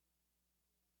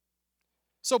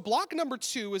So block number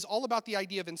 2 is all about the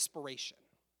idea of inspiration.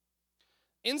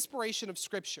 Inspiration of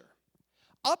Scripture.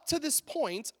 Up to this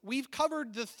point, we've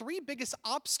covered the 3 biggest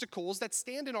obstacles that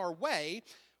stand in our way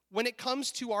when it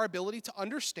comes to our ability to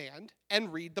understand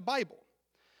and read the Bible.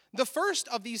 The first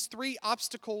of these 3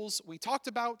 obstacles we talked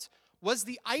about was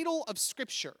the idol of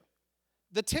Scripture.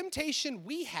 The temptation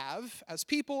we have as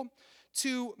people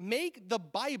to make the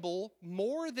Bible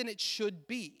more than it should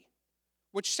be,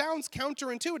 which sounds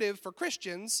counterintuitive for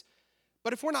Christians,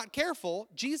 but if we're not careful,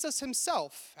 Jesus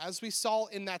himself, as we saw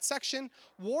in that section,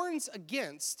 warns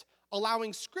against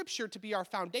allowing Scripture to be our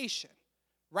foundation,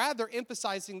 rather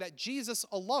emphasizing that Jesus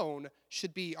alone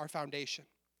should be our foundation.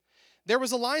 There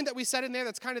was a line that we said in there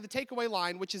that's kind of the takeaway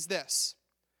line, which is this: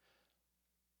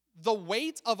 the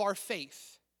weight of our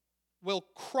faith will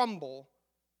crumble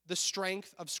the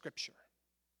strength of Scripture.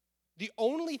 The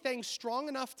only thing strong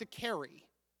enough to carry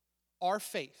our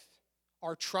faith,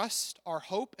 our trust, our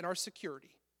hope, and our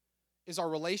security is our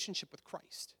relationship with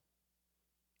Christ,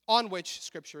 on which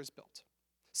Scripture is built.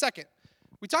 Second,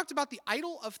 we talked about the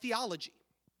idol of theology.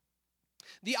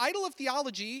 The idol of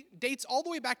theology dates all the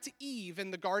way back to Eve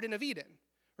in the Garden of Eden.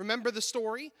 Remember the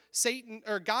story?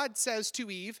 God says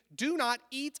to Eve, "Do not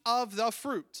eat of the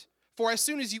fruit, for as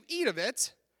soon as you eat of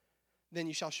it, then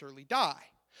you shall surely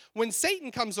die." When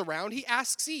Satan comes around, he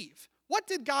asks Eve, what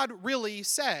did God really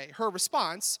say? Her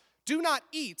response, "Do not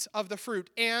eat of the fruit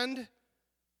and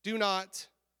do not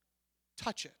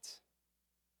touch it."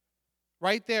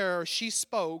 Right there, she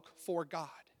spoke for God.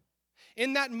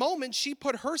 In that moment, she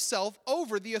put herself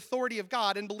over the authority of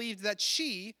God and believed that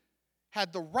she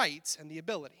had the right and the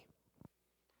ability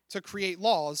to create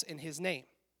laws in his name.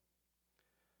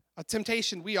 A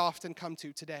temptation we often come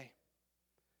to today.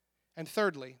 And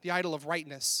thirdly, the idol of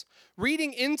rightness.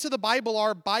 Reading into the Bible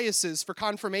our biases for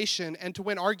confirmation and to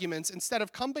win arguments instead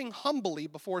of coming humbly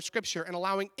before Scripture and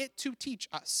allowing it to teach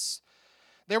us.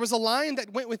 There was a line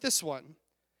that went with this one: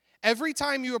 every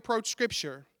time you approach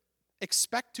Scripture,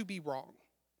 expect to be wrong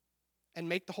and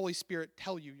make the Holy Spirit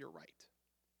tell you you're right.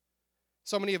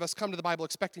 So many of us come to the Bible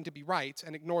expecting to be right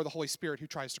and ignore the Holy Spirit who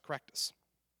tries to correct us.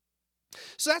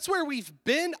 So that's where we've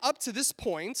been up to this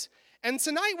point. And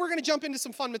tonight we're going to jump into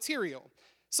some fun material.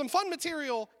 Some fun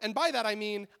material, and by that I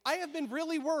mean I have been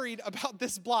really worried about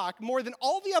this block more than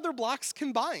all the other blocks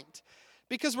combined,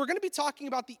 because we're going to be talking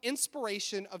about the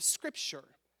inspiration of Scripture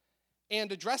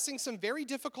and addressing some very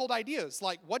difficult ideas,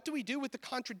 like what do we do with the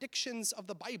contradictions of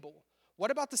the Bible?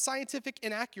 What about the scientific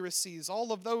inaccuracies?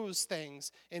 All of those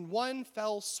things in one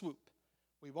fell swoop.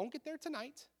 We won't get there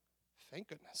tonight, thank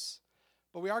goodness,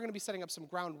 but we are going to be setting up some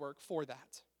groundwork for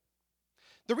that.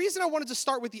 The reason I wanted to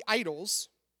start with the idols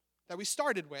that we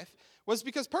started with was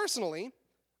because personally,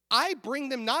 I bring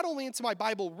them not only into my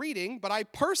Bible reading, but I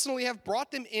personally have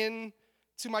brought them in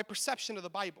to my perception of the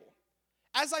Bible.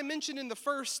 As I mentioned in the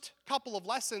first couple of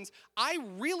lessons, I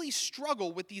really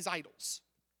struggle with these idols.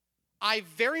 I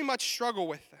very much struggle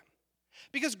with them.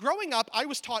 Because growing up, I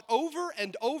was taught over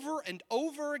and over and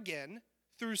over again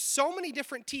through so many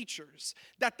different teachers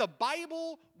that the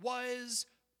Bible was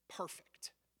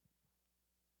perfect.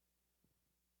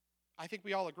 I think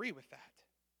we all agree with that.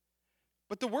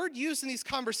 But the word used in these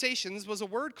conversations was a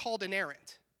word called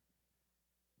inerrant.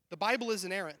 The Bible is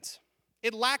inerrant.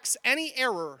 It lacks any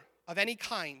error of any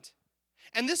kind.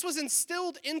 And this was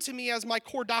instilled into me as my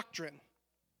core doctrine.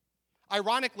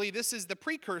 Ironically, this is the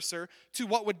precursor to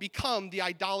what would become the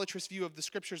idolatrous view of the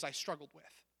Scriptures I struggled with.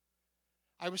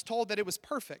 I was told that it was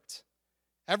perfect.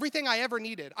 Everything I ever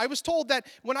needed. I was told that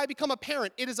when I become a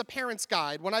parent, it is a parent's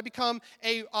guide. When I become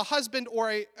a husband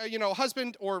or a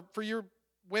husband, or for your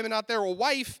women out there, a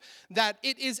wife, that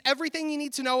it is everything you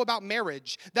need to know about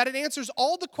marriage, that it answers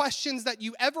all the questions that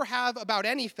you ever have about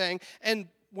anything. And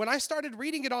when I started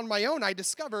reading it on my own, I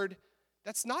discovered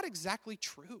that's not exactly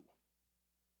true.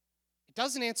 It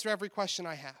doesn't answer every question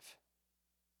I have.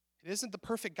 It isn't the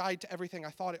perfect guide to everything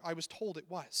I was told it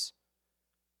was.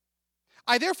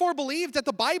 I therefore believed that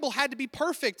the Bible had to be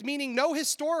perfect, meaning no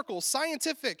historical,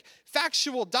 scientific,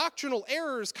 factual, doctrinal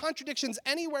errors, contradictions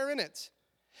anywhere in it.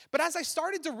 But as I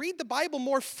started to read the Bible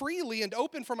more freely and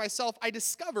open for myself, I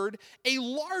discovered a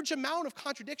large amount of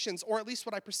contradictions, or at least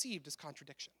what I perceived as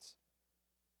contradictions.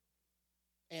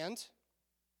 And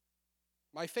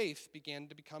my faith began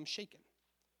to become shaken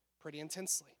pretty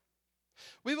intensely.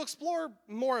 We will explore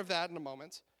more of that in a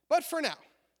moment, but for now,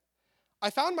 I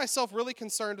found myself really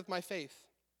concerned with my faith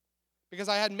because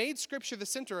I had made Scripture the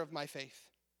center of my faith,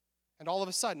 and all of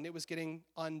a sudden it was getting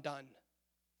undone.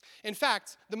 In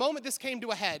fact, the moment this came to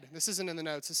a head, this isn't in the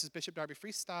notes, this is Bishop Darby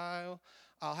freestyle.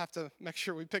 I'll have to make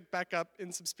sure we pick back up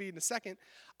in some speed in a second.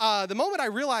 The moment I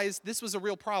realized this was a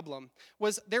real problem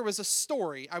was there was a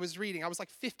story I was reading. I was like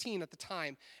 15 at the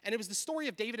time, and it was the story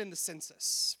of David and the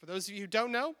census. For those of you who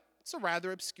don't know, it's a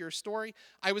rather obscure story.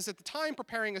 I was at the time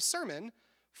preparing a sermon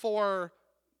for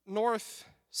North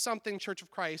something Church of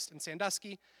Christ in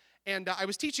Sandusky, and I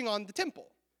was teaching on the temple,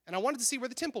 and I wanted to see where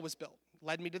the temple was built. It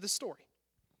led me to this story.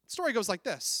 The story goes like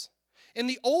this. In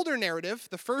the older narrative,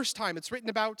 the first time it's written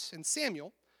about in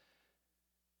Samuel,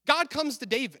 God comes to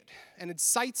David and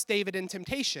incites David in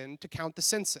temptation to count the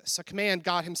census, a command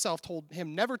God himself told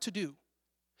him never to do.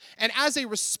 And as a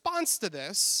response to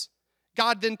this,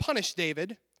 God then punished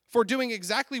David for doing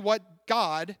exactly what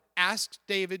God asked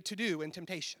David to do in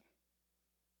temptation.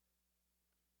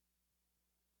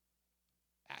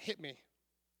 That hit me.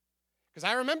 Because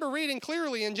I remember reading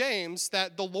clearly in James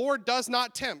that the Lord does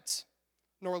not tempt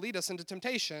nor lead us into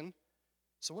temptation.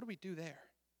 So what do we do there?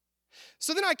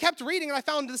 So then I kept reading and I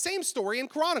found the same story in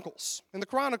the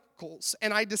Chronicles,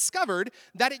 and I discovered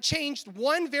that it changed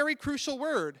one very crucial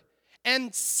word,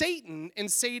 and Satan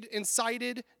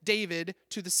incited David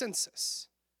to the census.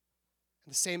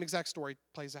 And the same exact story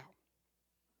plays out.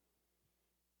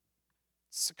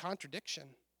 It's a contradiction.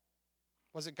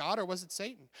 Was it God or was it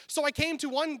Satan? So I came to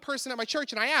one person at my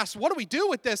church and I asked, what do we do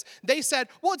with this? They said,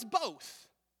 well, it's both.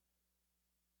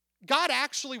 God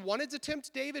actually wanted to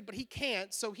tempt David, but he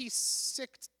can't, so he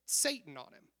sicked Satan on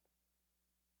him.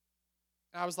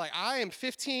 And I was like, I am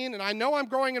 15, and I know I'm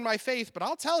growing in my faith, but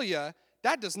I'll tell you,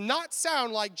 that does not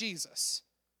sound like Jesus.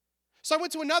 So I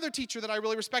went to another teacher that I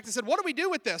really respect and said, what do we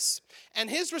do with this? And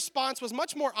his response was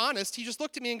much more honest. He just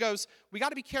looked at me and goes, we got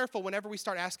to be careful whenever we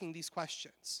start asking these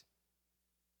questions.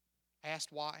 I asked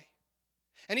why.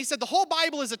 And he said, the whole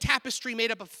Bible is a tapestry made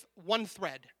up of one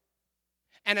thread.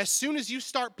 And as soon as you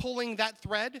start pulling that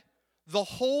thread, the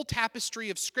whole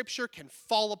tapestry of Scripture can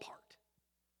fall apart.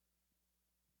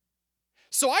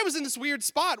 So I was in this weird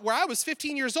spot where I was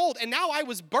 15 years old, and now I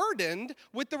was burdened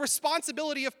with the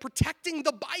responsibility of protecting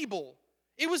the Bible.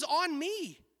 It was on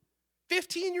me,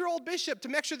 15-year-old bishop, to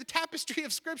make sure the tapestry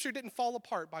of Scripture didn't fall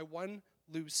apart by one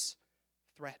loose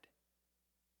thread.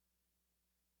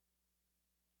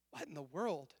 What in the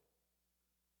world?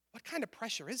 What kind of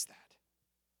pressure is that?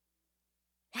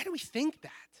 Why do we think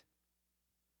that?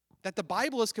 That the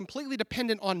Bible is completely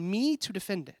dependent on me to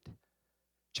defend it.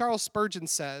 Charles Spurgeon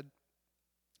said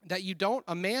that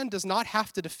a man does not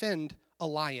have to defend a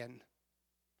lion.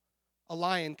 A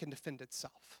lion can defend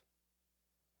itself.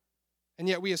 And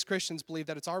yet we as Christians believe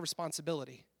that it's our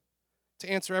responsibility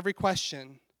to answer every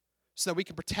question so that we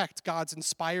can protect God's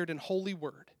inspired and holy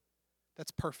word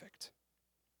that's perfect.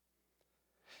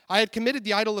 I had committed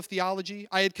the idol of theology,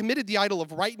 I had committed the idol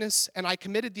of rightness, and I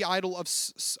committed the idol of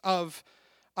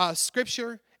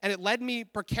Scripture, and it led me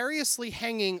precariously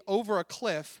hanging over a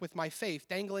cliff with my faith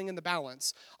dangling in the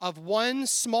balance of one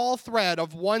small thread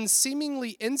of one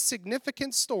seemingly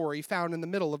insignificant story found in the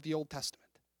middle of the Old Testament.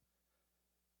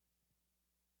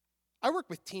 I work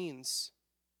with teens,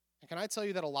 and can I tell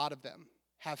you that a lot of them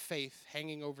have faith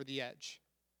hanging over the edge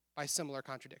by similar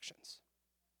contradictions.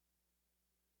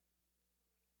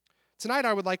 Tonight,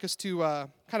 I would like us to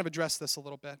kind of address this a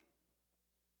little bit.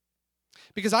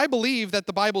 Because I believe that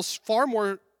the Bible's far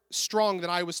more strong than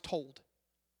I was told.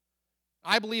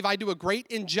 I believe I do a great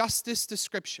injustice to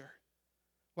Scripture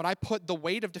when I put the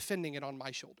weight of defending it on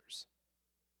my shoulders.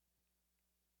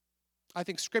 I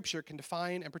think Scripture can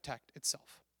define and protect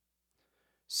itself.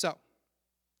 So,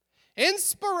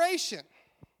 inspiration.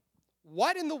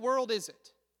 What in the world is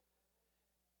it?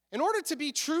 In order to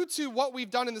be true to what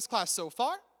we've done in this class so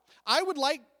far, I would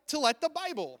like to let the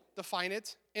Bible define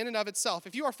it in and of itself.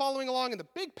 If you are following along in the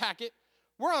big packet,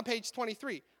 we're on page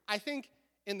 23. I think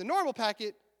in the normal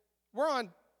packet, we're on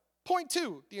point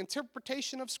 2, the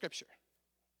interpretation of Scripture.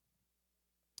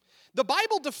 The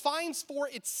Bible defines for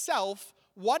itself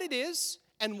what it is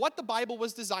and what the Bible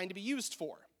was designed to be used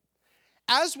for.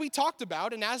 As we talked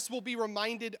about, and as we'll be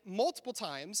reminded multiple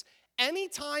times,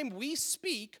 anytime we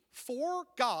speak for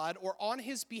God or on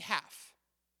His behalf,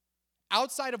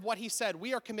 outside of what He said,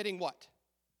 we are committing what?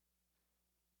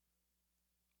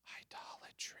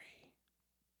 Idolatry.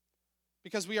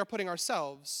 Because we are putting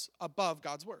ourselves above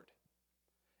God's word.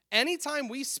 Anytime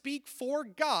we speak for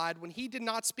God when He did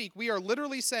not speak, we are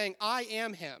literally saying, I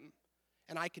am Him,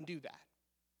 and I can do that.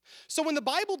 So when the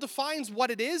Bible defines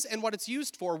what it is and what it's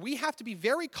used for, we have to be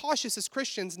very cautious as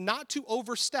Christians not to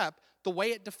overstep the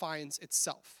way it defines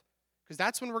itself. Because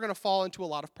that's when we're going to fall into a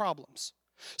lot of problems.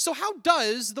 So how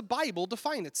does the Bible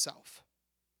define itself?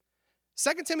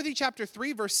 2 Timothy chapter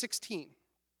 3, verse 16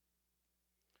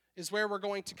 is where we're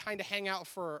going to kind of hang out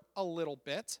for a little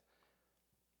bit.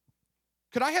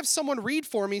 Could I have someone read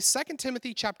for me 2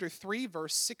 Timothy chapter 3,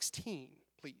 verse 16,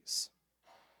 please?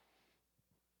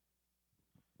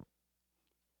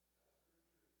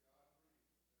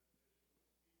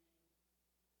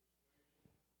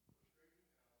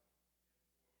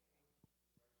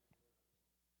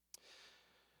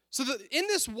 So in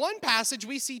this one passage,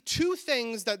 we see two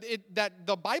things that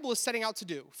the Bible is setting out to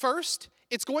do. First,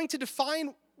 it's going to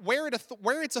define where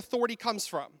its authority comes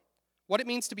from, what it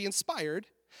means to be inspired.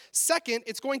 Second,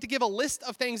 it's going to give a list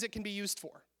of things it can be used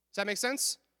for. Does that make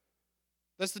sense?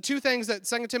 That's the two things that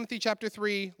 2 Timothy chapter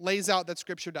 3 lays out that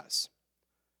Scripture does.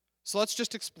 So let's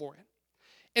just explore it.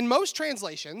 In most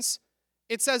translations,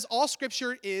 it says all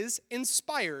Scripture is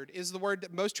inspired, is the word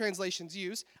that most translations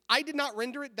use. I did not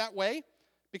render it that way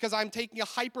because I'm taking a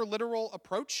hyper-literal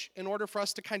approach in order for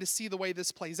us to kind of see the way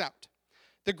this plays out.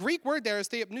 The Greek word there is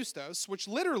theopneustos, which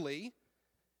literally,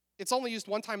 it's only used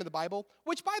one time in the Bible,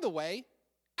 which, by the way,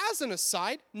 as an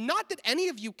aside, not that any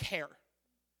of you care.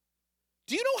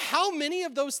 Do you know how many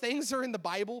of those things are in the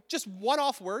Bible? Just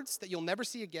one-off words that you'll never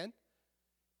see again?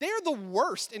 They're the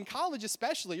worst, in college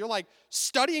especially. You're like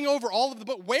studying over all of the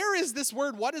book. Where is this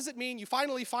word? What does it mean? You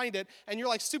finally find it, and you're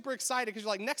like super excited because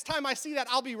you're like, next time I see that,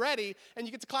 I'll be ready. And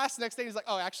you get to class the next day, and he's like,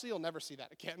 oh, actually, you'll never see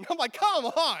that again. I'm like, come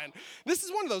on. This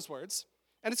is one of those words,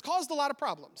 and it's caused a lot of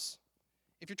problems.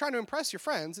 If you're trying to impress your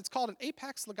friends, it's called an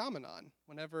apex legomenon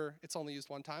whenever it's only used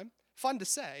one time. Fun to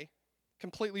say,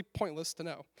 completely pointless to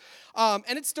know.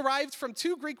 And it's derived from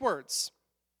two Greek words.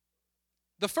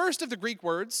 The first of the Greek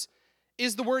words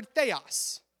is the word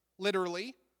theos,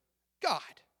 literally God.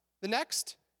 The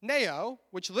next, neo,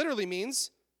 which literally means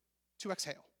to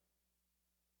exhale.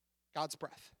 God's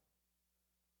breath.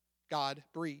 God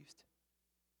breathed.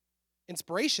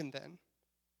 Inspiration, then,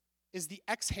 is the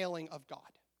exhaling of God.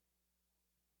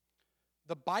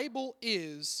 The Bible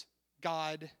is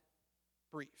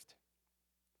God-breathed.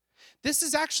 This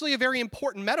is actually a very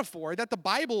important metaphor that the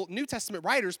Bible, New Testament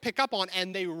writers pick up on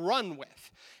and they run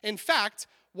with. In fact,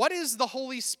 what is the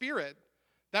Holy Spirit?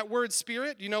 That word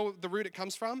spirit, you know the root it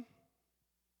comes from?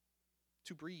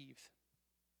 To breathe.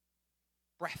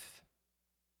 Breath.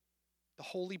 The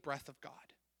holy breath of God.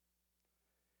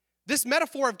 This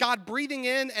metaphor of God breathing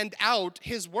in and out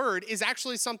his word is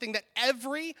actually something that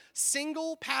every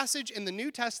single passage in the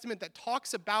New Testament that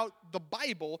talks about the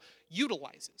Bible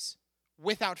utilizes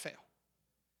without fail.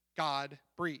 God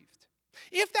breathed.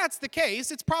 If that's the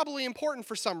case, it's probably important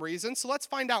for some reason, so let's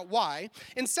find out why.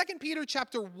 In 2 Peter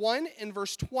chapter 1 and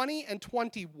verse 20 and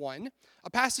 21, a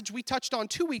passage we touched on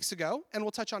 2 weeks ago and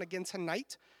we'll touch on again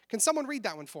tonight. Can someone read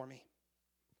that one for me?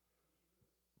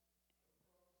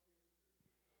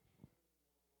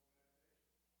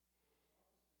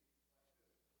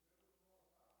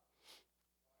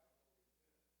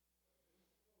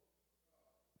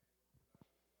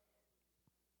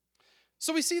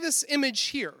 So we see this image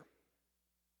here.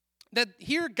 That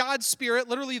here God's Spirit,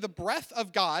 literally the breath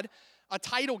of God, a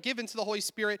title given to the Holy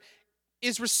Spirit,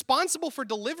 is responsible for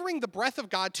delivering the breath of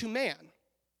God to man.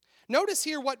 Notice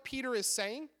here what Peter is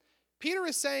saying. Peter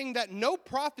is saying that no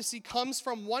prophecy comes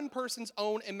from one person's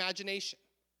own imagination,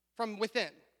 from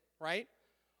within, right?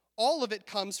 All of it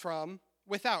comes from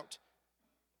without.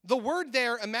 The word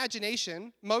there,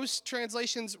 imagination, most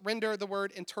translations render the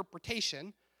word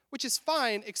interpretation, which is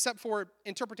fine, except for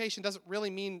interpretation doesn't really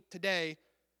mean today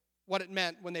what it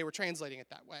meant when they were translating it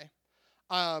that way.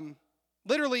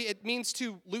 Literally, it means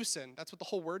to loosen. That's what the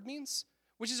whole word means,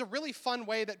 which is a really fun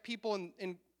way that people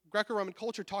in Greco-Roman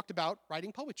culture talked about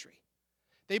writing poetry.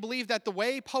 They believed that the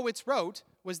way poets wrote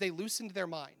was they loosened their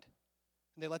mind,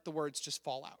 and they let the words just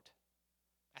fall out.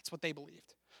 That's what they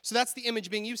believed. So that's the image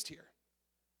being used here.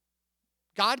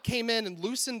 God came in and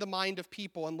loosened the mind of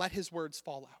people and let his words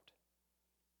fall out.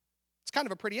 It's kind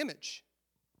of a pretty image.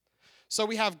 So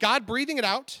we have God breathing it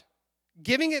out,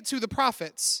 giving it to the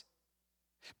prophets.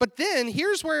 But then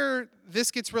here's where this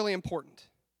gets really important.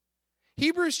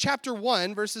 Hebrews chapter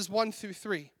 1, verses 1 through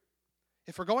 3.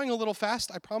 If we're going a little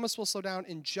fast, I promise we'll slow down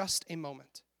in just a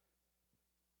moment.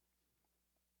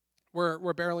 We're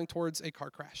barreling towards a car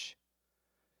crash.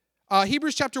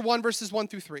 Hebrews chapter 1, verses 1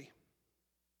 through 3.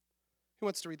 Who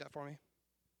wants to read that for me?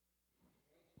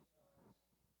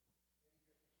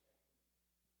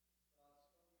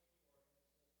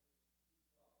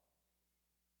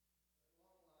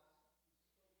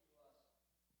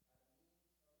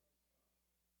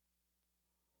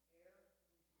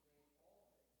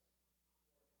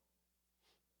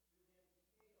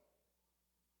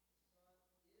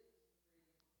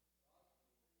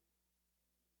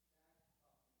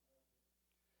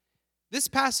 This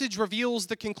passage reveals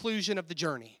the conclusion of the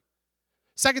journey.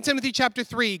 2 Timothy chapter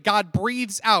 3, God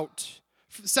breathes out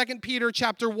 2 Peter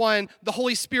chapter 1, the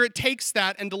Holy Spirit takes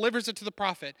that and delivers it to the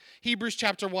prophet. Hebrews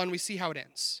chapter 1, we see how it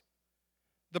ends.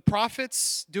 The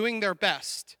prophets doing their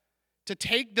best to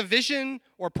take the vision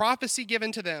or prophecy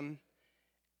given to them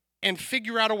and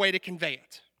figure out a way to convey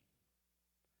it.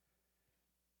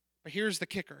 But here's the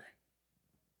kicker.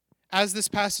 As this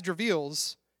passage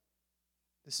reveals,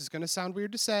 this is going to sound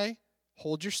weird to say,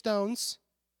 hold your stones.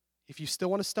 If you still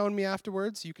want to stone me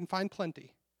afterwards, you can find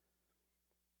plenty.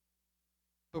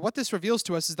 But what this reveals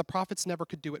to us is the prophets never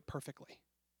could do it perfectly.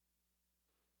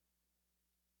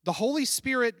 The Holy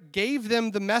Spirit gave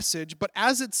them the message, but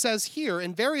as it says here,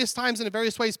 in various times and in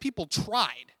various ways, people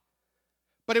tried.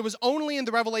 But it was only in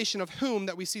the revelation of whom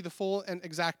that we see the full and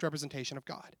exact representation of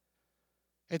God.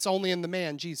 It's only in the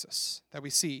man, Jesus, that we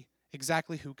see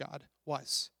exactly who God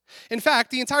was. In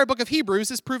fact, the entire book of Hebrews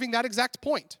is proving that exact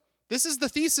point. This is the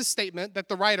thesis statement that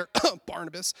the writer,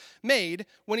 Barnabas, made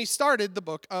when he started the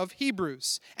book of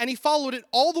Hebrews. And he followed it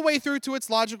all the way through to its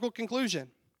logical conclusion.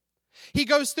 He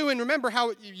goes through, and remember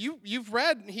how you've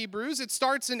read Hebrews, it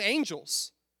starts in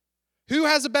angels. Who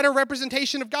has a better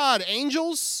representation of God,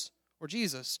 angels or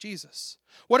Jesus? Jesus.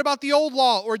 What about the old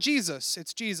law or Jesus?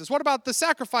 It's Jesus. What about the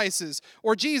sacrifices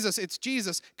or Jesus? It's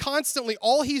Jesus. Constantly,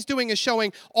 all he's doing is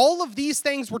showing all of these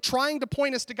things were trying to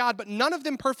point us to God, but none of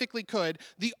them perfectly could.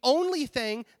 The only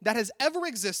thing that has ever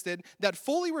existed that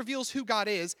fully reveals who God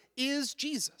is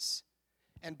Jesus.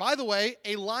 And by the way,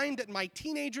 a line that my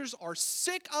teenagers are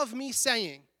sick of me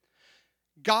saying,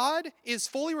 God is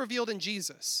fully revealed in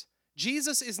Jesus.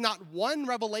 Jesus is not one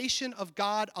revelation of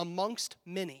God amongst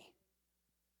many,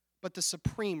 but the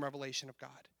supreme revelation of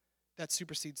God that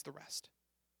supersedes the rest.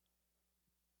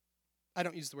 I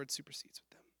don't use the word supersedes with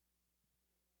them.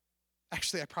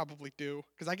 Actually, I probably do,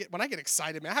 because when I get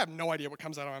excited, man, I have no idea what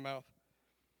comes out of my mouth.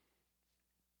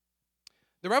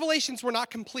 The revelations were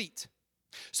not complete.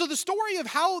 So the story of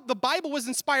how the Bible was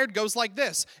inspired goes like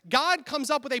this. God comes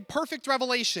up with a perfect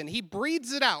revelation. He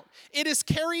breathes it out. It is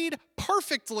carried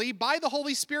perfectly by the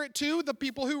Holy Spirit to the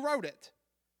people who wrote it.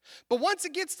 But once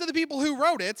it gets to the people who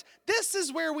wrote it, this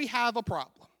is where we have a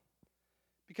problem.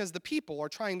 Because the people are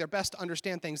trying their best to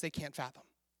understand things they can't fathom.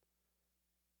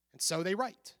 And so they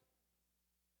write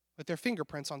with their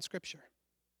fingerprints on Scripture.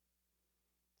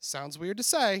 Sounds weird to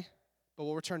say, but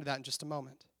we'll return to that in just a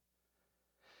moment.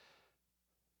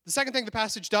 The second thing the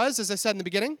passage does, as I said in the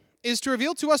beginning, is to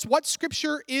reveal to us what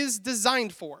Scripture is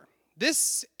designed for.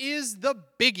 This is the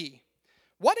biggie.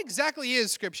 What exactly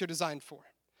is Scripture designed for?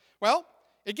 Well,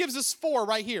 it gives us 4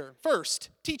 right here.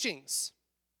 First, teachings.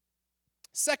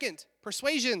 Second,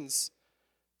 persuasions.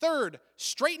 Third,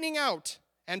 straightening out.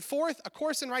 And fourth, a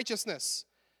course in righteousness.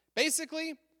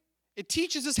 Basically, it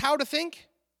teaches us how to think.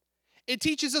 It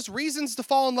teaches us reasons to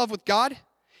fall in love with God.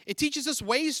 It teaches us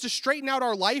ways to straighten out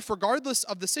our life regardless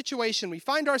of the situation we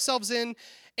find ourselves in.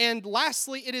 And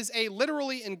lastly, it is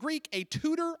literally in Greek, a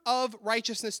tutor of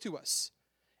righteousness to us.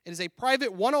 It is a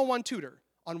private 101 tutor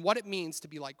on what it means to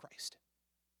be like Christ.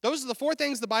 Those are the 4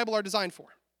 things the Bible are designed for.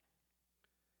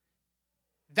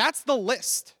 That's the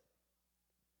list.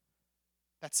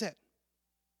 That's it.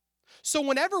 So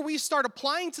whenever we start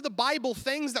applying to the Bible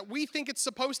things that we think it's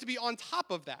supposed to be on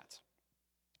top of that,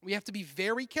 we have to be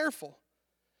very careful.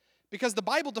 Because the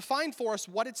Bible defined for us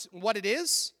what it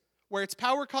is, where its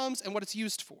power comes, and what it's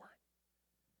used for.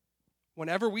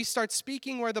 Whenever we start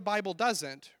speaking where the Bible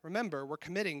doesn't, remember, we're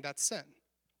committing that sin.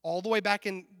 All the way back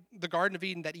in the Garden of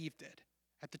Eden that Eve did,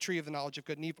 at the tree of the knowledge of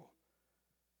good and evil.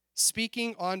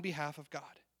 Speaking on behalf of God.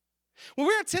 When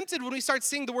we're tempted, when we start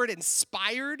seeing the word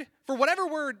inspired, for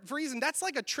whatever reason, that's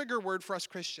like a trigger word for us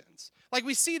Christians. Like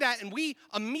we see that and we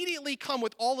immediately come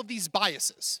with all of these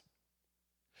biases.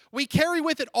 We carry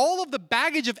with it all of the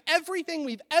baggage of everything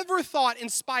we've ever thought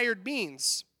inspired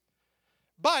means.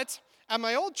 But at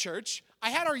my old church, I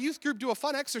had our youth group do a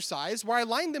fun exercise where I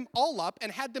lined them all up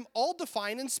and had them all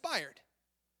define inspired.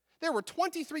 There were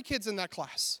 23 kids in that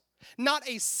class. Not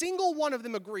a single one of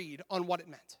them agreed on what it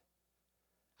meant.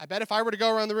 I bet if I were to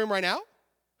go around the room right now,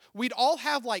 we'd all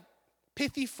have like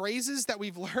pithy phrases that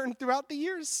we've learned throughout the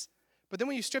years. But then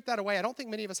when you strip that away, I don't think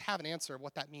many of us have an answer of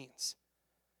what that means.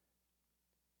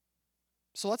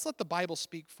 So let's let the Bible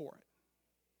speak for it.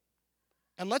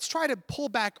 And let's try to pull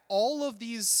back all of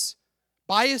these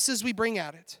biases we bring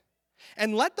at it.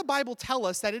 And let the Bible tell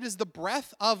us that it is the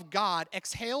breath of God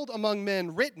exhaled among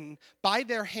men, written by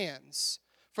their hands,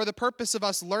 for the purpose of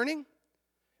us learning,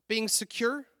 being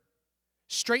secure,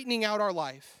 straightening out our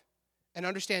life, and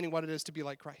understanding what it is to be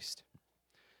like Christ.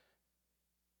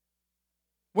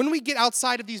 When we get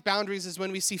outside of these boundaries is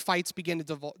when we see fights begin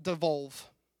to devolve.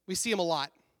 We see them a lot.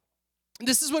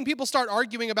 This is when people start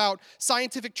arguing about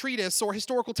scientific treatise or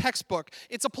historical textbook.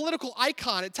 It's a political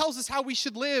icon. It tells us how we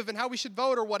should live and how we should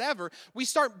vote or whatever. We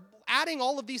start adding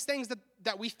all of these things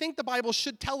that we think the Bible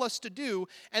should tell us to do,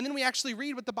 and then we actually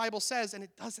read what the Bible says, and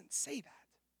it doesn't say that.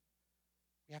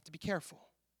 We have to be careful.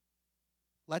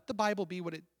 Let the Bible be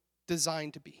what it's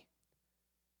designed to be.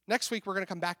 Next week, we're going to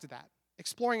come back to that,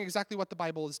 exploring exactly what the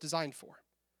Bible is designed for.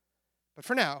 But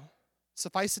for now,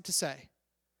 suffice it to say,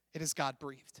 it is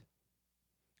God-breathed.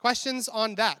 Questions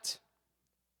on that?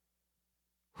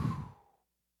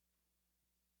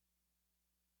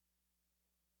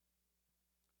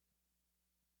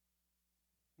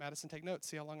 Madison, take notes.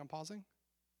 See how long I'm pausing?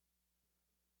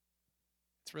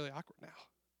 It's really awkward now.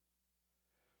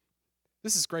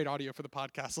 This is great audio for the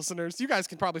podcast listeners. You guys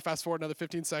can probably fast forward another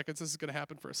 15 seconds. This is going to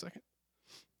happen for a second.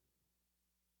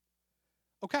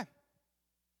 Okay.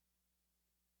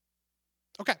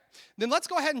 Then let's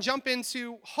go ahead and jump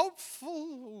into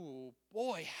hopeful.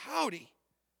 Boy, howdy.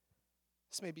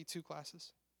 This may be 2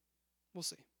 classes. We'll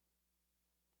see.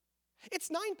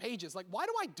 It's 9 pages. Like, why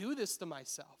do I do this to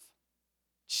myself?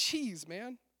 Jeez,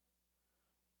 man.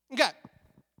 Okay.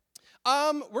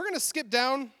 We're going to skip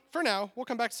down for now. We'll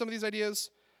come back to some of these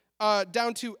ideas.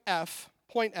 Down to F,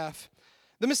 point F.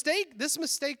 This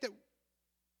mistake that...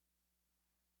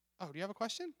 Oh, do you have a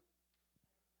question?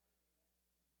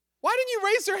 Why didn't you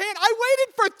raise your hand? I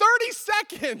waited for 30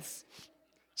 seconds.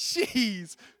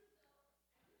 Jeez.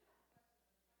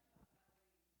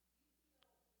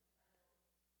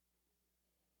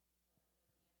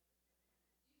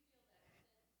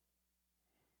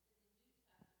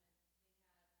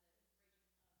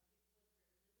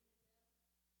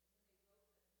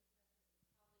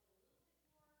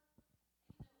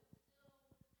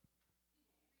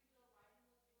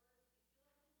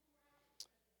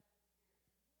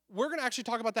 We're going to actually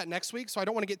talk about that next week, so I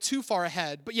don't want to get too far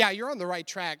ahead. But yeah, you're on the right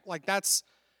track. Like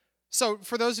so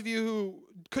for those of you who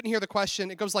couldn't hear the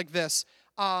question, it goes like this.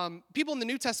 People in the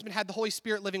New Testament had the Holy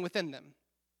Spirit living within them.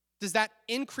 Does that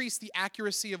increase the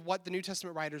accuracy of what the New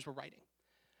Testament writers were writing?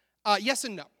 Yes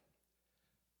and no.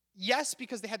 Yes,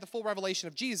 because they had the full revelation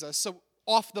of Jesus, so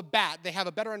off the bat, they have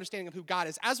a better understanding of who God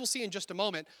is. As we'll see in just a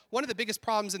moment, one of the biggest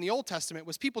problems in the Old Testament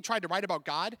was people tried to write about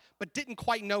God, but didn't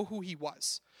quite know who he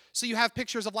was. So you have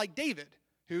pictures of like David,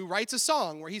 who writes a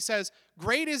song where he says,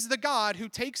 "Great is the God who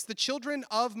takes the children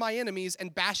of my enemies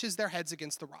and bashes their heads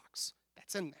against the rocks."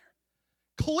 That's in there.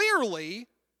 Clearly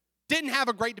didn't have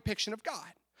a great depiction of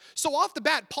God. So off the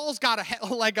bat, Paul's got a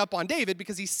leg up on David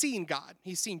because he's seen God.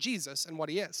 He's seen Jesus and what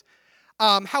he is.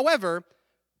 However,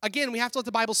 again, we have to let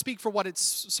the Bible speak for what it's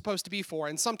supposed to be for.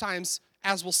 And sometimes,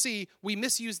 as we'll see, we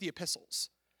misuse the epistles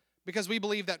because we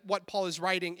believe that what Paul is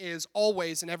writing is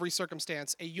always, in every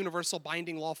circumstance, a universal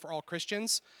binding law for all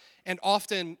Christians. And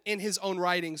often in his own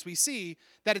writings, we see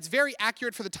that it's very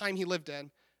accurate for the time he lived in,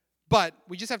 but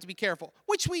we just have to be careful,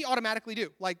 which we automatically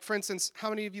do. Like, for instance, how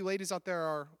many of you ladies out there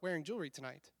are wearing jewelry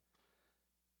tonight?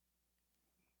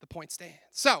 The point stands.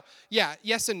 So, yeah,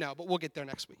 yes and no, but we'll get there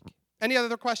next week. Any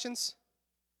other questions?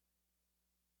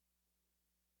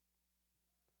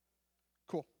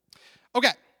 Cool.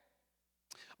 Okay.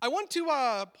 I want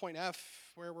to point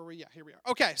F. Where were we? Yeah, here we are.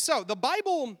 Okay, so the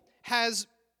Bible has,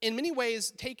 in many ways,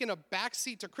 taken a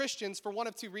backseat to Christians for one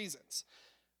of 2 reasons.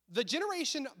 The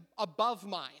generation above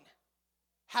mine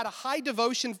had a high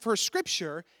devotion for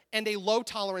Scripture and a low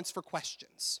tolerance for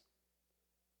questions.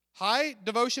 High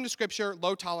devotion to Scripture,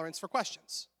 low tolerance for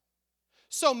questions.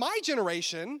 So my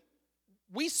generation,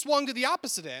 we swung to the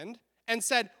opposite end and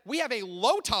said, we have a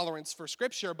low tolerance for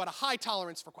Scripture, but a high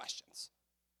tolerance for questions.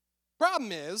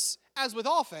 Problem is, as with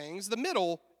all things, the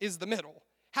middle is the middle.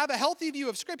 Have a healthy view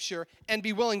of Scripture and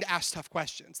be willing to ask tough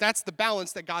questions. That's the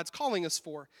balance that God's calling us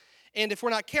for. And if we're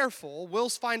not careful, we'll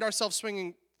find ourselves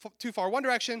swinging too far one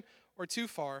direction or too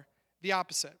far the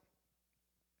opposite.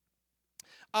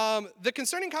 The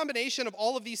concerning combination of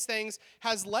all of these things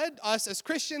has led us as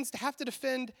Christians to have to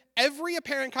defend every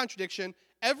apparent contradiction,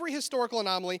 every historical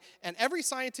anomaly, and every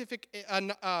scientific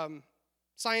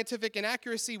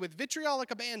inaccuracy with vitriolic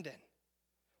abandon.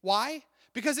 Why?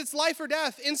 Because it's life or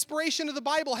death. Inspiration of the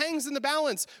Bible hangs in the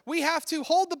balance. We have to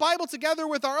hold the Bible together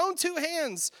with our own 2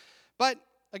 hands. But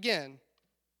again,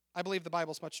 I believe the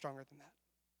Bible's much stronger than that.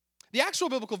 The actual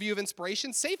biblical view of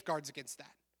inspiration safeguards against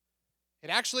that.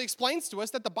 It actually explains to us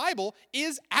that the Bible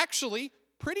is actually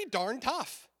pretty darn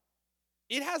tough.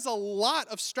 It has a lot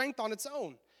of strength on its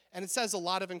own, and it says a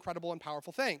lot of incredible and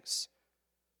powerful things.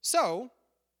 So,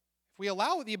 if we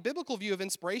allow the biblical view of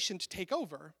inspiration to take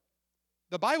over,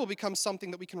 the Bible becomes something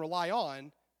that we can rely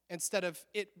on instead of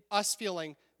us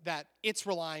feeling that it's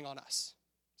relying on us.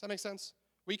 Does that make sense?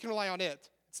 We can rely on it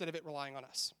instead of it relying on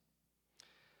us.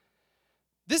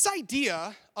 This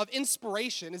idea of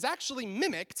inspiration is actually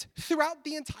mimicked throughout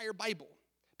the entire Bible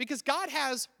because God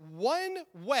has one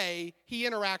way he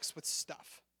interacts with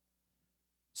stuff.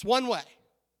 It's one way.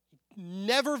 He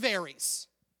never varies.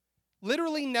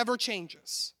 Literally never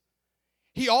changes.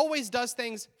 He always does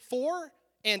things for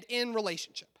and in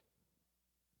relationship.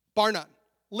 Bar none.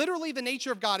 Literally the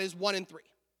nature of God is 1 and 3,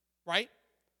 right?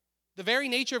 The very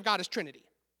nature of God is Trinity.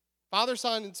 Father,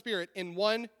 Son, and Spirit in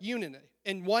one union.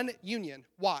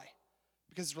 Why?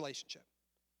 Because it's relationship.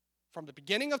 From the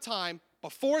beginning of time,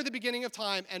 before the beginning of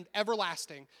time, and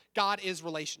everlasting, God is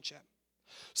relationship.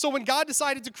 So when God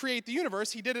decided to create the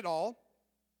universe, he did it all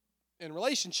in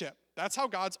relationship. That's how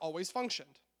God's always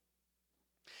functioned.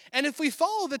 And if we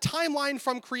follow the timeline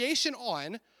from creation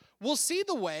on, we'll see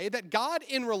the way that God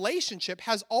in relationship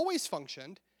has always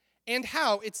functioned and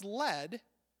how it's led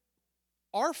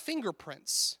our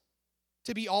fingerprints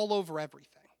to be all over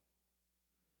everything.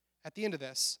 At the end of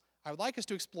this, I would like us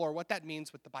to explore what that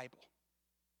means with the Bible.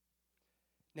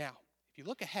 Now, if you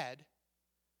look ahead,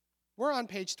 we're on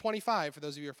page 25 for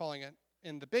those of you who are following it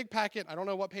in the big packet. I don't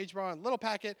know what page we're on, little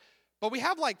packet, but we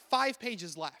have like 5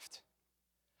 pages left.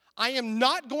 I am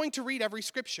not going to read every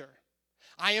scripture.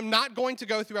 I am not going to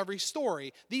go through every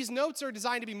story. These notes are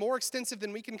designed to be more extensive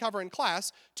than we can cover in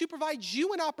class to provide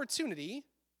you an opportunity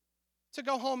to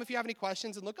go home if you have any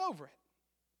questions and look over it.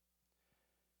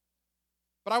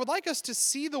 But I would like us to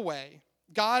see the way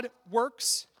God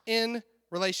works in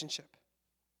relationship.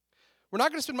 We're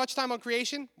not going to spend much time on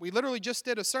creation. We literally just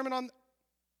did a sermon on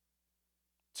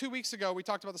 2 weeks ago. We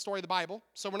talked about the story of the Bible,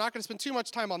 so we're not going to spend too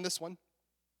much time on this one.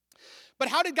 But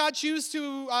how did God choose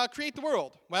to create the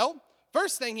world? Well,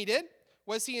 first thing he did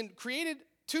was he created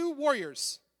 2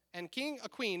 warriors, and king, a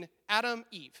queen, Adam,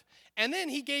 Eve. And then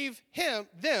he gave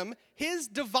them his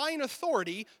divine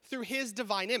authority through his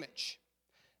divine image.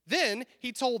 Then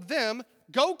he told them,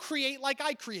 go create like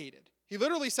I created. He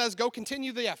literally says, go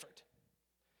continue the effort.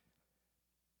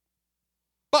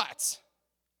 But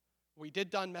we did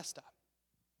done messed up.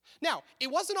 Now, it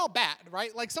wasn't all bad,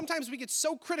 right? Like sometimes we get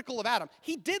so critical of Adam.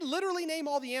 He did literally name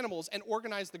all the animals and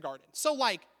organize the garden. So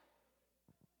like,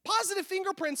 positive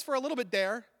fingerprints for a little bit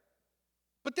there,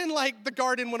 but then like the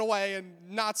garden went away and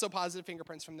not so positive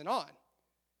fingerprints from then on.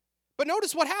 But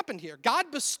notice what happened here. God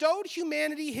bestowed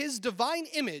humanity his divine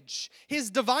image,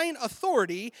 his divine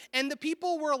authority, and the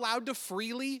people were allowed to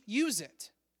freely use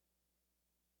it.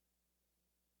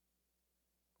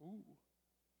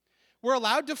 We're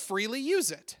allowed to freely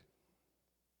use it.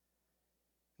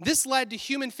 This led to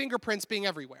human fingerprints being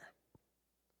everywhere.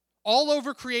 All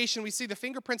over creation, we see the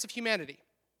fingerprints of humanity.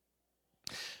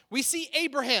 We see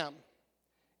Abraham.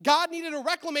 God needed a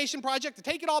reclamation project to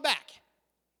take it all back.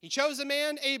 He chose a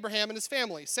man, Abraham, and his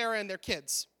family, Sarah and their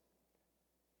kids.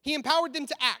 He empowered them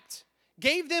to act,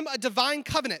 gave them a divine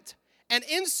covenant, and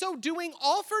in so doing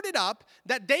offered it up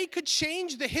that they could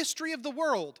change the history of the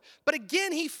world. But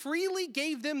again, he freely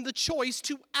gave them the choice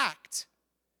to act.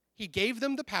 He gave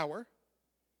them the power,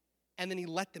 and then he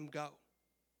let them go.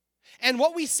 And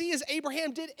what we see is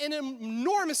Abraham did an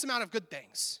enormous amount of good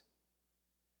things.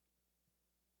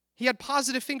 He had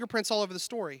positive fingerprints all over the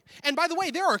story. And by the way,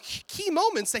 there are key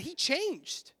moments that he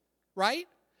changed, right?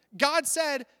 God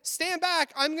said, stand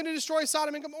back, I'm going to destroy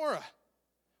Sodom and Gomorrah.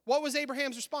 What was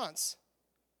Abraham's response?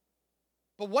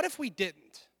 But what if we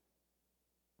didn't?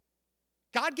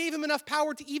 God gave him enough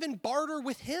power to even barter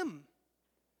with him.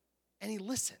 And he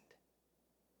listened.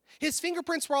 His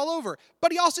fingerprints were all over,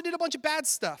 but he also did a bunch of bad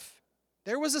stuff.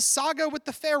 There was a saga with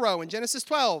the Pharaoh in Genesis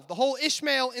 12, the whole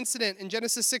Ishmael incident in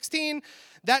Genesis 16,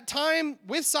 that time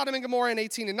with Sodom and Gomorrah in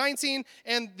 18 and 19,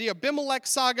 and the Abimelech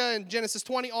saga in Genesis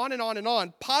 20, on and on and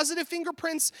on. Positive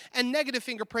fingerprints and negative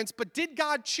fingerprints, but did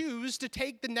God choose to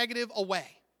take the negative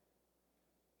away?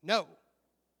 No.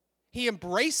 He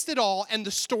embraced it all, and the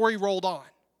story rolled on.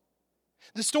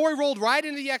 The story rolled right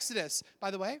into the Exodus. By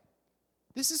the way,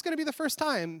 this is going to be the first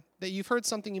time that you've heard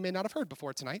something you may not have heard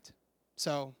before tonight.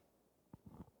 So,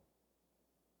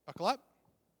 buckle up.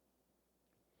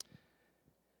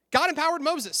 God empowered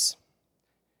Moses.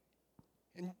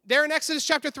 And there in Exodus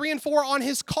chapter 3 and 4, on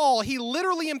his call, he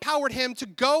literally empowered him to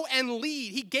go and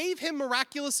lead. He gave him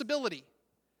miraculous ability.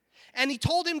 And he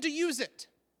told him to use it.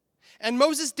 And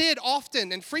Moses did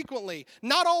often and frequently,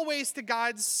 not always to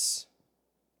God's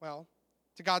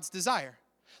desire.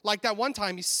 Like that one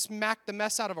time he smacked the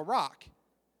mess out of a rock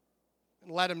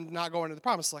and let him not go into the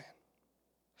promised land.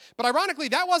 But ironically,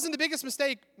 that wasn't the biggest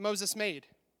mistake Moses made.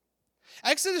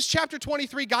 Exodus chapter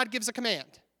 23, God gives a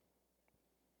command.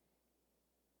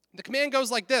 The command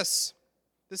goes like this.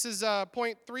 This is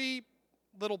point 3,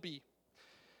 little b.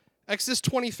 Exodus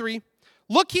 23.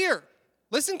 Look here.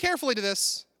 Listen carefully to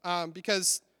this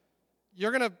because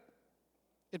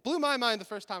it blew my mind the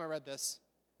first time I read this.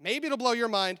 Maybe it'll blow your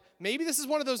mind. Maybe this is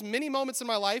one of those mini moments in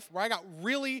my life where I got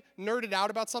really nerded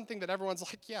out about something that everyone's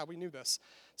like, yeah, we knew this.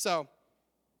 So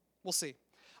we'll see.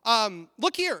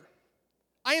 Look here.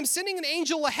 I am sending an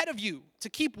angel ahead of you to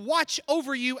keep watch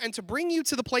over you and to bring you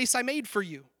to the place I made for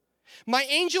you. My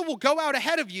angel will go out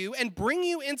ahead of you and bring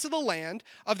you into the land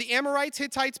of the Amorites,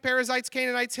 Hittites, Perizzites,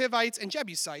 Canaanites, Hivites, and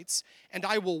Jebusites, and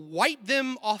I will wipe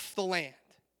them off the land.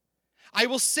 I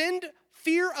will send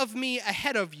fear of me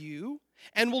ahead of you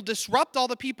and will disrupt all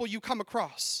the people you come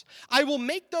across. I will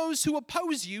make those who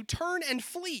oppose you turn and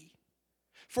flee,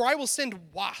 for I will send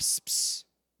wasps.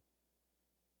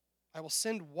 I will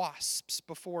send wasps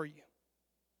before you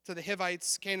to the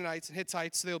Hivites, Canaanites, and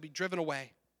Hittites, so they will be driven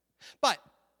away. But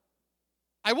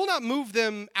I will not move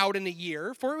them out in a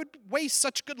year, for it would waste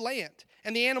such good land,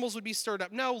 and the animals would be stirred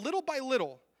up. No, little by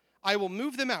little, I will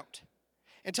move them out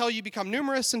until you become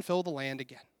numerous and fill the land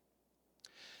again.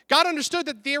 God understood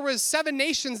that there was 7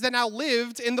 nations that now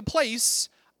lived in the place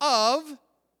of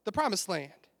the promised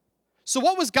land. So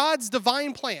what was God's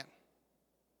divine plan?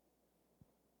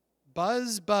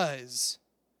 Buzz,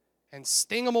 and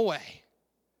sting them away.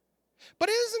 But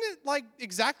isn't it like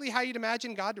exactly how you'd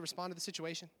imagine God to respond to the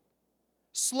situation?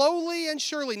 Slowly and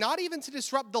surely, not even to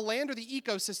disrupt the land or the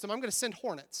ecosystem, I'm going to send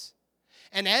hornets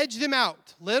and edge them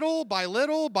out little by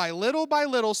little by little by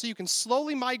little so you can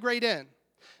slowly migrate in.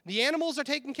 The animals are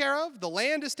taken care of, the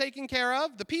land is taken care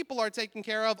of, the people are taken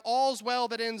care of, all's well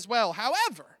that ends well.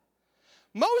 However,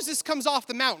 Moses comes off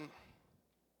the mountain.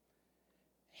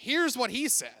 Here's what he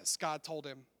says, God told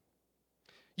him.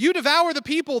 You devour the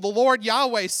people the Lord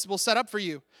Yahweh will set up for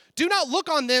you. Do not look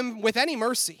on them with any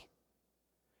mercy.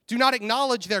 Do not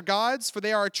acknowledge their gods, for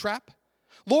they are a trap.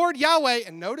 Lord Yahweh,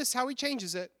 and notice how he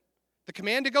changes it. The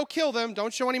command to go kill them,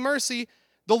 don't show any mercy.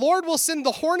 The Lord will send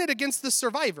the hornet against the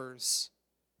survivors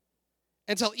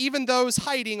until even those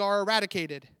hiding are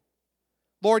eradicated.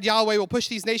 Lord Yahweh will push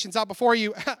these nations out before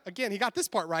you. Again, he got this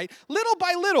part right. Little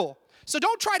by little. So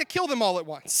don't try to kill them all at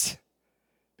once,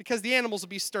 because the animals will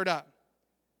be stirred up.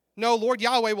 No, Lord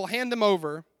Yahweh will hand them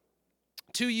over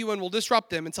to you and will disrupt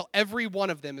them until every one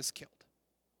of them is killed.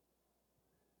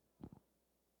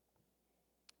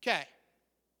 Okay.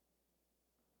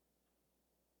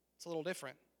 It's a little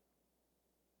different.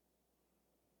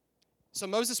 So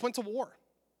Moses went to war.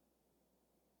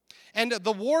 And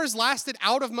the wars lasted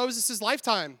out of Moses'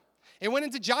 lifetime. It went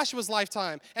into Joshua's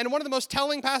lifetime. And one of the most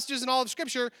telling passages in all of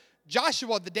Scripture,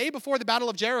 Joshua, the day before the Battle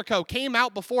of Jericho, came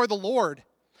out before the Lord.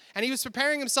 And he was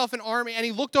preparing himself an army, and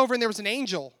he looked over, and there was an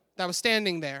angel that was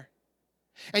standing there.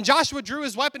 And Joshua drew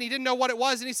his weapon. He didn't know what it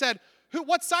was, and he said,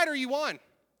 what side are you on?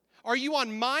 Are you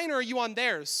on mine, or are you on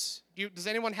theirs? Does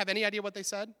anyone have any idea what they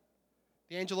said?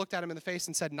 The angel looked at him in the face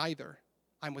and said, neither.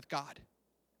 I'm with God.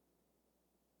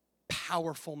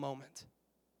 Powerful moment.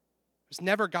 It was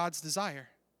never God's desire.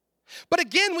 But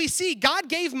again, we see God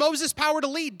gave Moses power to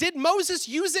lead. Did Moses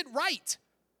use it right?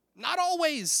 Not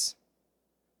always.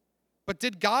 But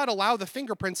did God allow the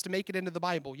fingerprints to make it into the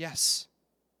Bible? Yes.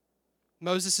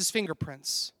 Moses'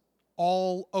 fingerprints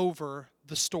all over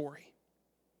the story.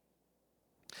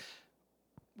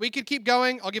 We could keep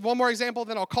going. I'll give one more example,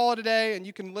 then I'll call it a day, and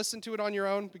you can listen to it on your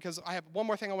own because I have one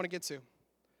more thing I want to get to.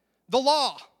 The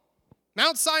law.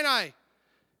 Mount Sinai.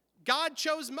 God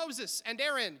chose Moses and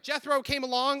Aaron. Jethro came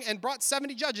along and brought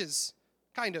 70 judges,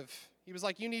 kind of. He was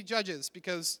like, you need judges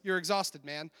because you're exhausted,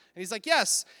 man. And he's like,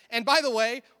 yes. And by the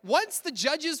way, once the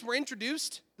judges were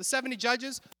introduced, the 70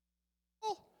 judges,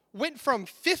 went from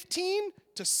 15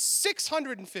 to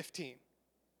 615.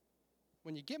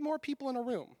 When you get more people in a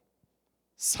room,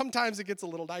 sometimes it gets a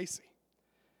little dicey.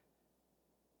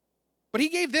 But he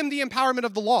gave them the empowerment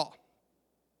of the law.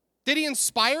 Did he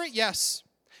inspire it? Yes.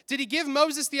 Did he give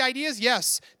Moses the ideas?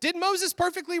 Yes. Did Moses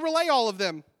perfectly relay all of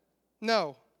them?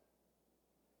 No.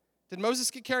 Did Moses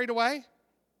get carried away?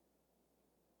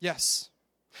 Yes.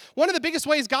 One of the biggest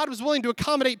ways God was willing to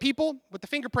accommodate people with the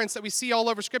fingerprints that we see all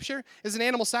over Scripture is an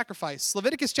animal sacrifice.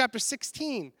 Leviticus chapter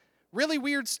 16, really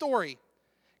weird story.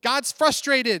 God's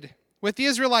frustrated with the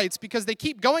Israelites because they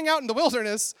keep going out in the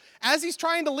wilderness as he's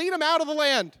trying to lead them out of the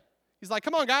land. He's like,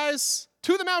 come on, guys,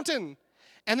 to the mountain.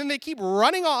 And then they keep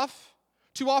running off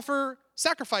to offer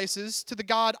sacrifices to the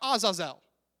god Azazel,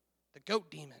 the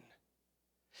goat demon.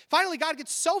 Finally, God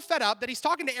gets so fed up that he's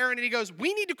talking to Aaron and he goes,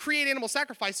 we need to create animal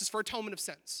sacrifices for atonement of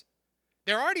sins.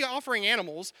 They're already offering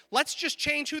animals. Let's just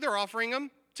change who they're offering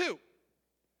them to.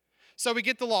 So we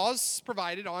get the laws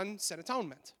provided on sin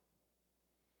atonement.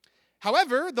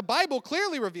 However, the Bible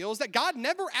clearly reveals that God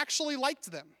never actually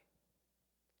liked them.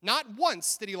 Not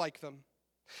once did he like them.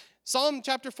 Psalm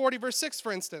chapter 40, verse 6,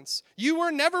 for instance. You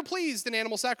were never pleased in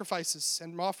animal sacrifices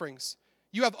and offerings.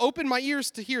 You have opened my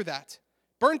ears to hear that.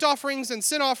 Burnt offerings and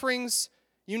sin offerings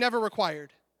you never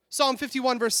required. Psalm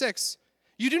 51, verse 6.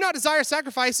 You do not desire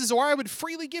sacrifices, or I would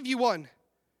freely give you one.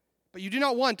 But you do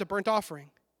not want a burnt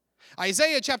offering.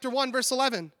 Isaiah chapter 1, verse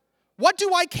 11. What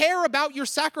do I care about your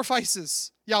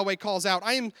sacrifices? Yahweh calls out.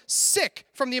 I am sick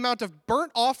from the amount of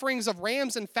burnt offerings of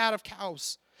rams and fat of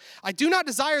cows. I do not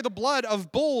desire the blood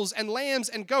of bulls and lambs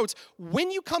and goats. When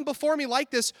you come before me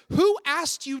like this, who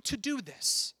asked you to do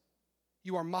this?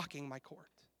 You are mocking my court.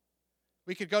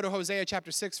 We could go to Hosea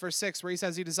chapter 6, verse 6, where he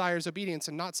says he desires obedience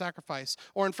and not sacrifice.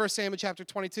 Or in 1 Samuel chapter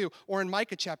 22, or in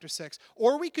Micah chapter 6.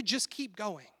 Or we could just keep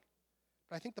going.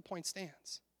 But I think the point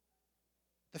stands.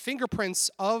 The fingerprints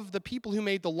of the people who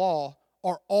made the law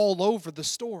are all over the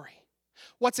story.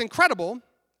 What's incredible,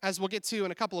 as we'll get to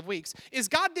in a couple of weeks, is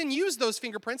God then used those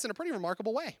fingerprints in a pretty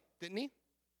remarkable way, didn't he?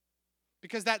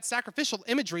 Because that sacrificial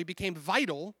imagery became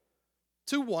vital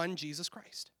to one Jesus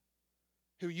Christ,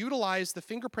 who utilized the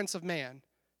fingerprints of man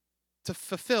to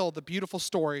fulfill the beautiful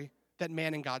story that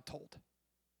man and God told.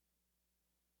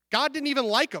 God didn't even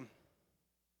like them,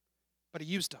 but he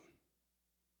used them.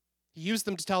 He used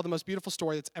them to tell the most beautiful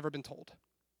story that's ever been told.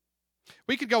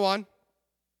 We could go on.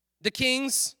 The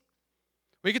kings.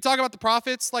 We could talk about the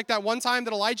prophets, like that one time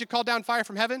that Elijah called down fire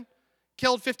from heaven,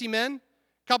 killed 50 men.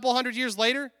 A couple hundred years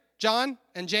later, John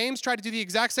and James tried to do the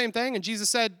exact same thing, and Jesus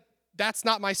said, that's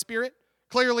not my spirit,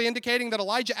 clearly indicating that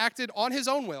Elijah acted on his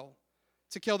own will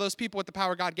to kill those people with the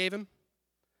power God gave him.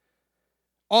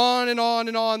 On and on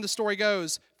and on the story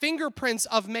goes. Fingerprints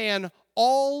of man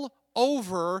all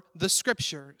over the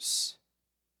scriptures.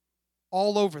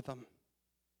 All over them.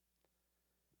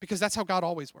 Because that's how God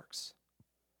always works.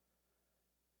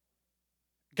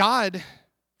 God,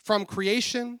 from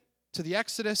creation to the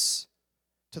Exodus,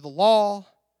 to the law,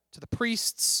 to the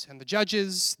priests and the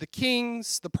judges, the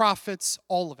kings, the prophets,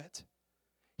 all of it.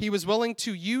 He was willing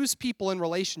to use people in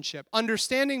relationship,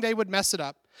 understanding they would mess it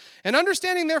up, and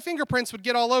understanding their fingerprints would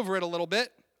get all over it a little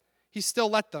bit. He still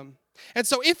let them. And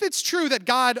so if it's true that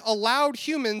God allowed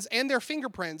humans and their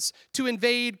fingerprints to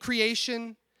invade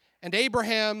creation and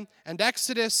Abraham and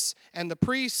Exodus and the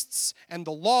priests and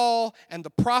the law and the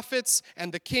prophets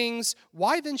and the kings,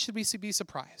 why then should we be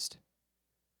surprised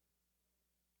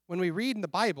when we read in the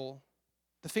Bible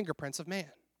the fingerprints of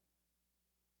man?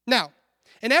 Now,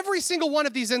 in every single one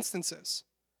of these instances,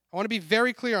 I want to be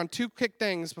very clear on two quick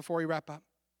things before we wrap up.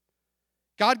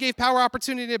 God gave power,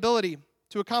 opportunity, and ability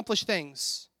to accomplish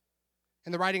things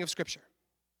in the writing of Scripture.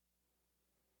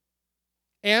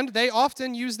 And they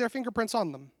often use their fingerprints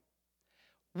on them.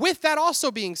 With that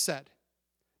also being said,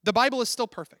 the Bible is still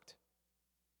perfect.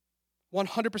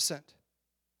 100%.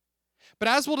 But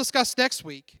as we'll discuss next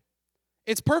week,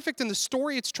 it's perfect in the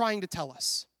story it's trying to tell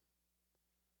us.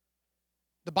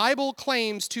 The Bible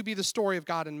claims to be the story of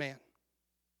God and man.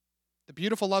 The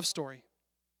beautiful love story.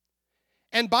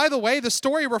 And by the way, the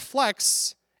story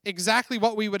reflects exactly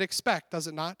what we would expect, does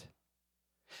it not?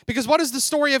 Because what is the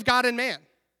story of God and man?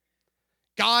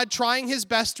 God trying his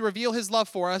best to reveal his love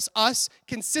for us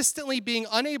consistently being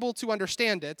unable to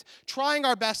understand it, trying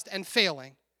our best and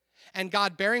failing, and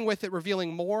God bearing with it,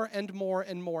 revealing more and more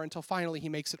and more until finally he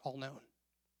makes it all known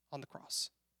on the cross.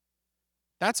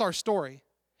 That's our story.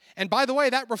 And by the way,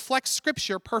 that reflects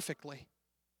Scripture perfectly.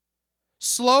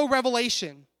 Slow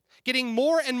revelation, getting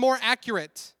more and more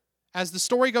accurate as the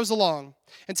story goes along,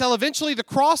 until eventually the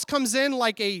cross comes in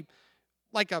like a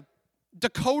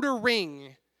decoder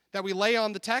ring that we lay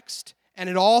on the text, and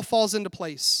it all falls into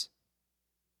place.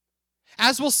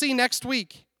 As we'll see next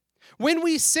week, when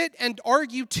we sit and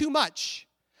argue too much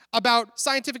about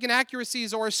scientific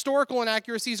inaccuracies or historical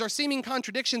inaccuracies or seeming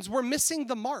contradictions, we're missing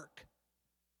the mark.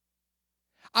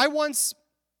 I once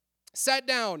sat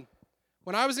down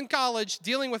when I was in college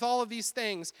dealing with all of these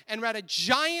things and read a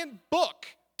giant book,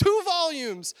 2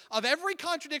 volumes, of every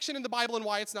contradiction in the Bible and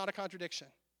why it's not a contradiction.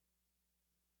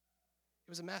 It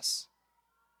was a mess.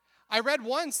 I read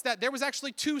once that there was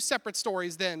actually 2 separate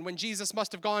stories then when Jesus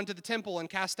must have gone to the temple and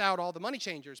cast out all the money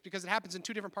changers, because it happens in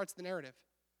 2 different parts of the narrative.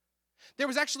 There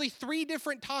was actually 3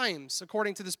 different times,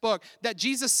 according to this book, that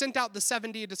Jesus sent out the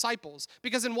 70 disciples.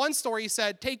 Because in one story he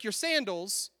said, take your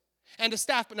sandals and a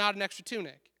staff, but not an extra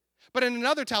tunic. But in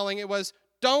another telling it was,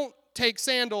 don't take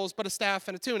sandals, but a staff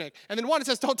and a tunic. And then one it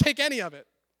says, don't take any of it.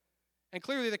 And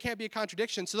clearly there can't be a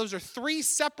contradiction. So those are 3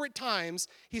 separate times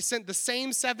he sent the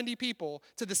same 70 people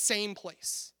to the same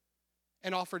place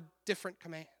and offered different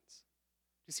commands.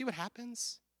 You see what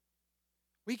happens?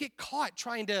 We get caught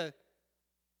trying to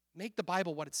make the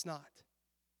Bible what it's not.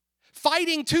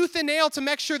 fighting tooth and nail to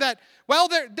make sure that, well,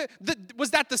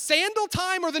 was that the sandal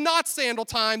time or the not sandal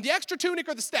time, the extra tunic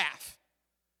or the staff?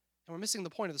 And we're missing the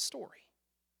point of the story.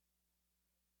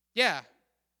 Yeah,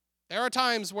 there are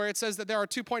times where it says that there are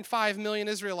 2.5 million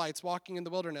Israelites walking in the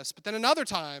wilderness, but then another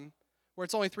time where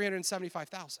it's only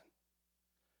 375,000.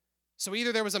 So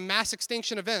either there was a mass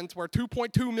extinction event where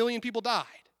 2.2 million people died,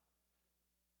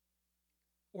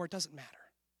 or it doesn't matter.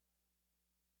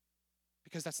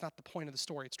 Because that's not the point of the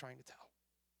story it's trying to tell.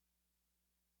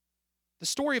 The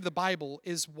story of the Bible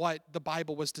is what the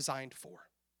Bible was designed for.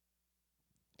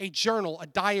 A journal, a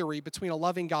diary between a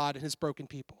loving God and his broken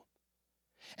people.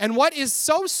 And what is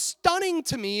so stunning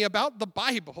to me about the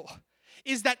Bible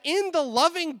is that in the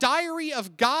loving diary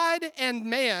of God and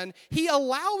man, he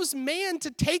allows man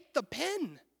to take the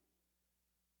pen.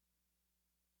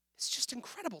 It's just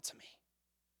incredible to me.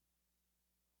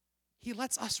 He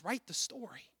lets us write the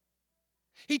story.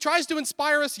 He tries to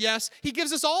inspire us, yes. He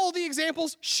gives us all the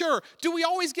examples, sure. Do we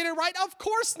always get it right? Of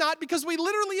course not, because we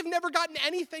literally have never gotten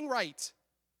anything right.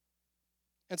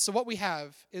 And so what we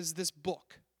have is this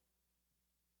book.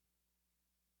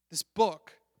 This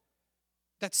book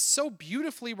that so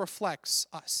beautifully reflects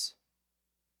us.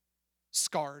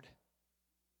 Scarred,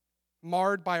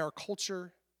 marred by our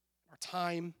culture, our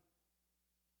time,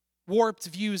 warped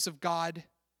views of God,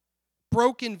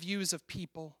 broken views of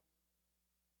people,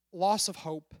 loss of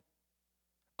hope,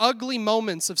 ugly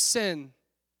moments of sin,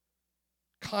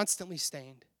 constantly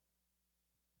stained.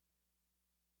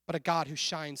 But a God who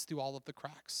shines through all of the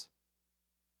cracks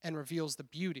and reveals the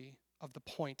beauty of the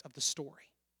point of the story.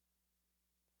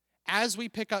 As we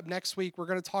pick up next week, we're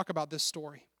going to talk about this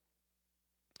story.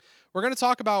 We're going to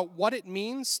talk about what it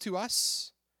means to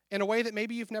us in a way that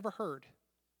maybe you've never heard.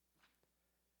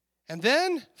 And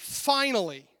then,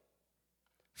 finally,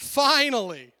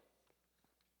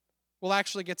 we'll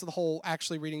actually get to the whole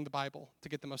actually reading the Bible to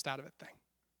get the most out of it thing.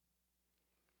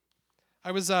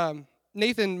 I was,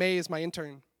 Nathan May is my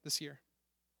intern this year.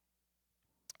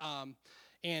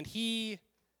 And he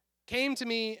came to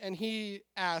me and he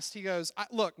asked, he goes,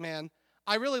 look, man,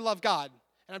 I really love God.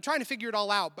 And I'm trying to figure it all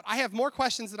out, but I have more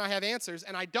questions than I have answers,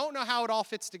 and I don't know how it all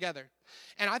fits together.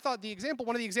 And I thought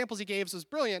one of the examples he gave was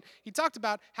brilliant. He talked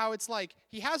about how it's like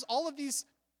he has all of these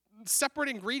separate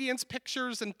ingredients,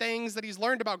 pictures, and things that he's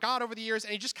learned about God over the years,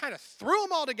 and he just kind of threw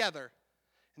them all together.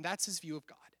 And that's his view of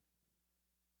God.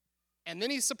 And then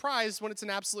he's surprised when it's an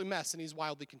absolute mess, and he's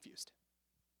wildly confused.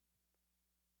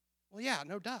 Well, yeah,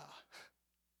 no duh.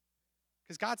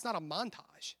 Because God's not a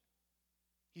montage.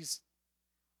 He's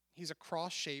a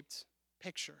cross-shaped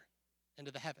picture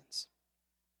into the heavens.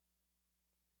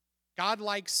 God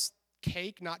likes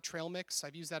cake, not trail mix.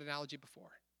 I've used that analogy before.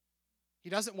 He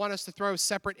doesn't want us to throw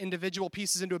separate individual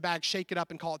pieces into a bag, shake it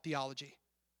up, and call it theology.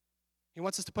 He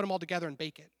wants us to put them all together and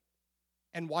bake it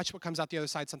and watch what comes out the other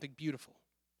side, something beautiful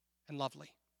and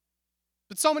lovely.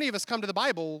 But so many of us come to the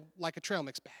Bible like a trail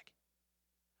mix bag.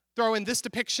 Throw in this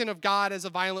depiction of God as a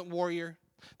violent warrior,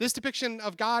 this depiction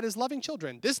of God as loving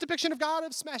children, this depiction of God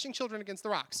of smashing children against the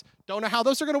rocks. Don't know how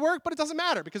those are going to work, but it doesn't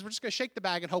matter because we're just going to shake the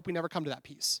bag and hope we never come to that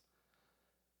piece.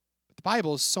 But the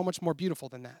Bible is so much more beautiful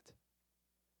than that.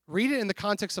 Read it in the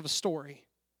context of a story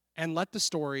and let the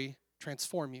story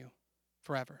transform you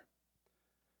forever.